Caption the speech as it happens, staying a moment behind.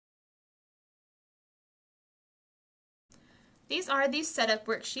These are the setup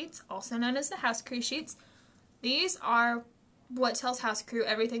worksheets, also known as the house crew sheets. These are what tells house crew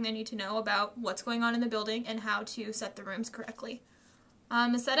everything they need to know about what's going on in the building and how to set the rooms correctly.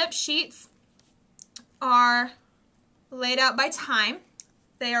 The setup sheets are laid out by time.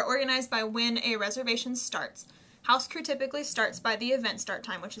 They are organized by when a reservation starts. House crew typically starts by the event start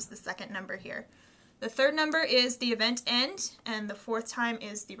time, which is the second number here. The third number is the event end, and the fourth time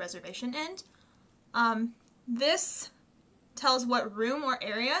is the reservation end. This tells what room or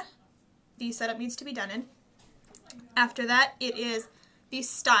area the setup needs to be done in. After that, it is the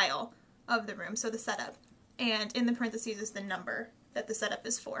style of the room, so the setup, and in the parentheses is the number that the setup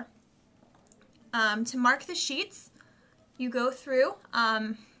is for. To mark the sheets, you go through.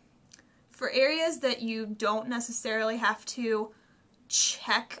 For areas that you don't necessarily have to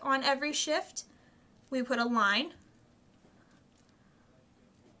check on every shift, we put a line.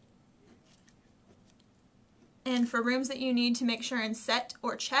 And for rooms that you need to make sure and set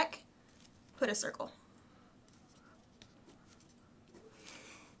or check, put a circle.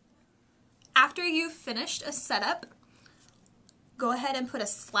 After you've finished a setup, go ahead and put a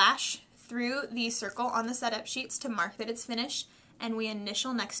slash through the circle on the setup sheets to mark that it's finished, and we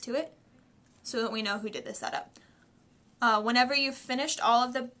initial next to it so that we know who did the setup. Whenever you've finished all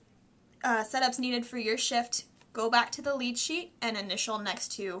of the setups needed for your shift, go back to the lead sheet and initial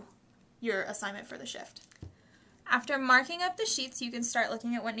next to your assignment for the shift. After marking up the sheets, you can start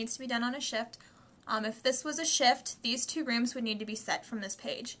looking at what needs to be done on a shift. If this was a shift, these two rooms would need to be set from this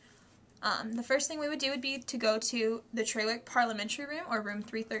page. The first thing we would do would be to go to the Trawick Parliamentary Room, or room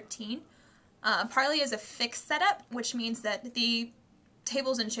 313. Parley is a fixed setup, which means that the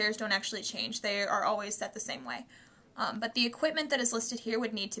tables and chairs don't actually change. They are always set the same way. But the equipment that is listed here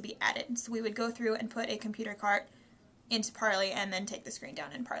would need to be added. So we would go through and put a computer cart into Parley and then take the screen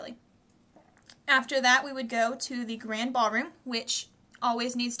down in Parley. After that, we would go to the Grand Ballroom, which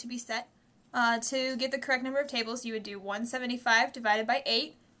always needs to be set. To get the correct number of tables, you would do 175 divided by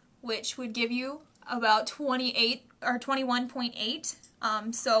 8, which would give you about 28 or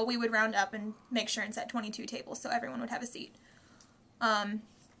 21.8. So we would round up and make sure and set 22 tables so everyone would have a seat.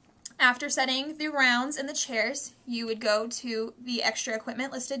 After setting the rounds and the chairs, you would go to the extra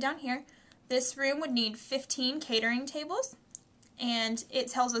equipment listed down here. This room would need 15 catering tables, and it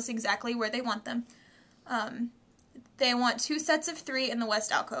tells us exactly where they want them. They want 2 sets of 3 in the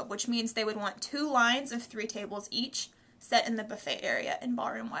west alcove, which means they would want 2 lines of 3 tables each set in the buffet area in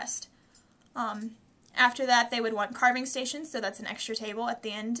Ballroom West. After that, they would want carving stations, so that's an extra table at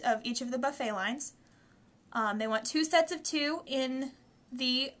the end of each of the buffet lines. They want 2 sets of 2 in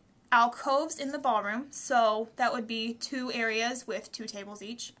the alcoves in the ballroom, so that would be 2 areas with 2 tables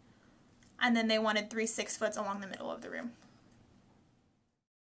each. And then they wanted 3 6-foots along the middle of the room.